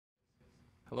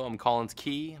Hello, I'm Collins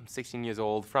Key. I'm 16 years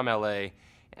old, from LA,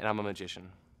 and I'm a magician.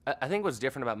 I think what's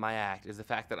different about my act is the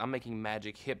fact that I'm making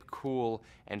magic hip, cool,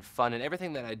 and fun in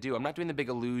everything that I do. I'm not doing the big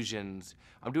illusions.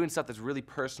 I'm doing stuff that's really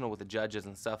personal with the judges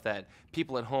and stuff that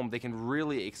people at home, they can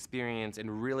really experience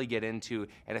and really get into,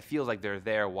 and it feels like they're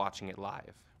there watching it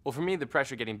live. Well, for me, the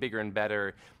pressure getting bigger and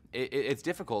better, it's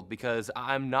difficult because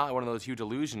I'm not one of those huge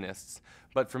illusionists.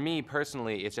 But for me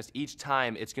personally, it's just each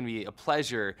time it's going to be a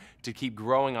pleasure to keep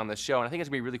growing on the show. And I think it's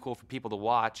going to be really cool for people to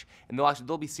watch. And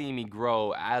they'll be seeing me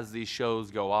grow as these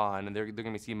shows go on. And they're going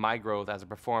to be seeing my growth as a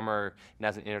performer and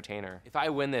as an entertainer. If I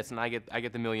win this and I get the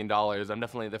 $1 million, I'm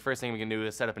definitely, the first thing we can do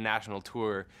is set up a national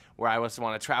tour where I just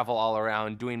want to travel all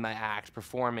around doing my act,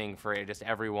 performing for just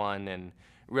everyone, and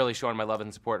really showing my love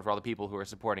and support for all the people who are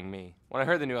supporting me. When I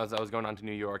heard the news I was going on to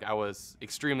New York, I was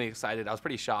extremely excited. I was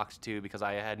pretty shocked too because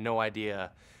I had no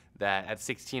idea that at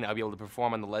 16 I'd be able to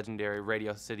perform on the legendary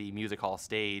Radio City Music Hall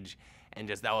stage, and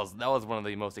just that was one of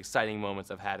the most exciting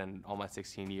moments I've had in all my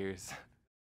 16 years.